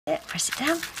Yeah, press it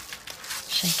down.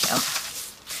 Shake it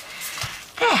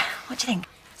off. There, what do you think?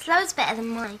 It's loads better than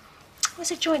mine. It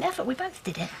was a joint effort, we both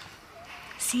did it.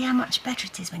 See how much better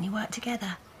it is when you work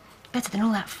together. Better than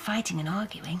all that fighting and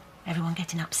arguing, everyone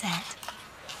getting upset.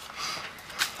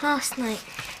 Last night,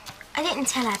 I didn't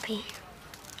tell Abby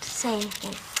to say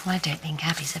anything. Well, I don't think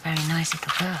Abby's a very nice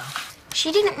little girl.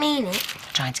 She didn't mean it.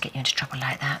 Trying to get you into trouble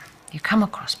like that. You come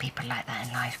across people like that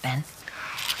in life, Ben.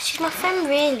 She's my friend,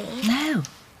 really. No,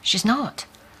 she's not.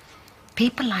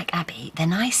 People like Abby, they're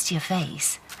nice to your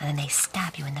face, and then they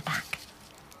stab you in the back.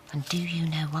 And do you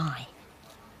know why?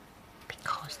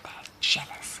 Because they're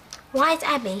jealous. Why is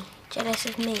Abby jealous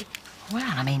of me?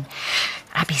 Well, I mean,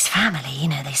 Abby's family, you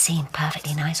know, they seem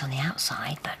perfectly nice on the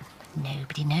outside, but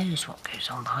nobody knows what goes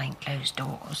on behind closed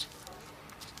doors.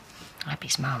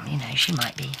 Abby's mum, you know, she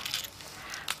might be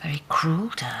very cruel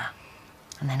to her,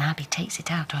 and then Abby takes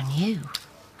it out on you.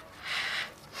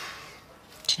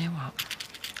 Do you know what?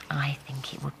 I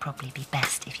think it would probably be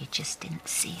best if you just didn't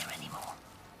see her anymore.